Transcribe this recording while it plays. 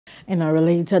In a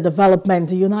related development,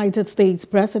 the United States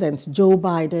President Joe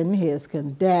Biden has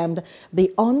condemned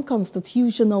the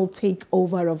unconstitutional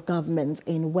takeover of government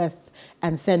in West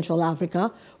and Central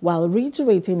Africa while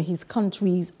reiterating his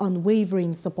country's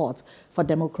unwavering support for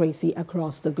democracy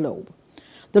across the globe.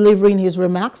 Delivering his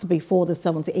remarks before the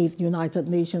 78th United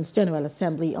Nations General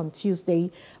Assembly on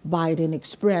Tuesday, Biden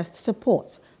expressed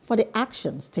support for the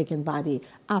actions taken by the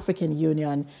African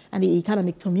Union and the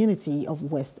economic community of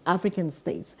West African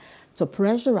states to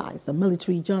pressurize the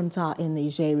military junta in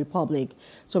Niger Republic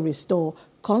to restore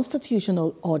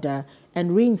constitutional order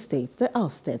and reinstate the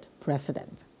ousted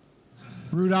president.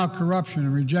 Root out corruption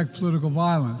and reject political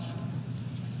violence.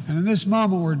 And in this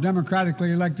moment where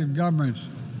democratically elected governments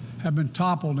have been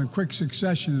toppled in quick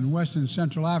succession in West and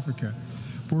Central Africa,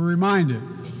 we're reminded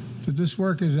that this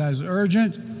work is as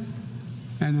urgent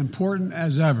and important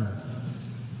as ever.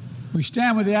 We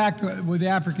stand with the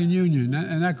African Union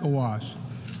and ECOWAS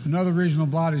and other regional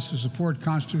bodies to support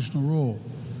constitutional rule.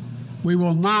 We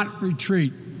will not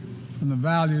retreat from the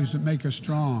values that make us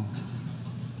strong.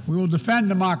 We will defend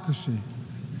democracy,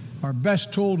 our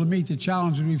best tool to meet the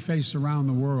challenges we face around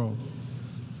the world.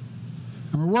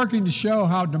 And we're working to show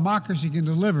how democracy can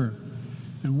deliver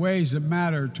in ways that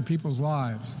matter to people's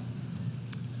lives.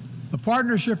 The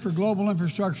Partnership for Global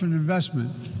Infrastructure and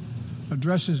Investment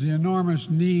addresses the enormous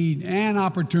need and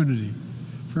opportunity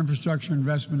for infrastructure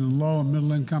investment in low and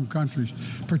middle income countries,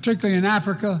 particularly in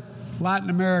Africa, Latin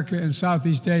America, and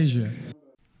Southeast Asia.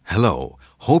 Hello,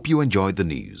 hope you enjoyed the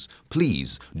news.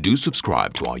 Please do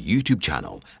subscribe to our YouTube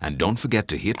channel and don't forget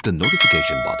to hit the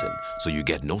notification button so you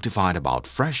get notified about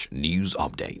fresh news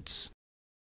updates.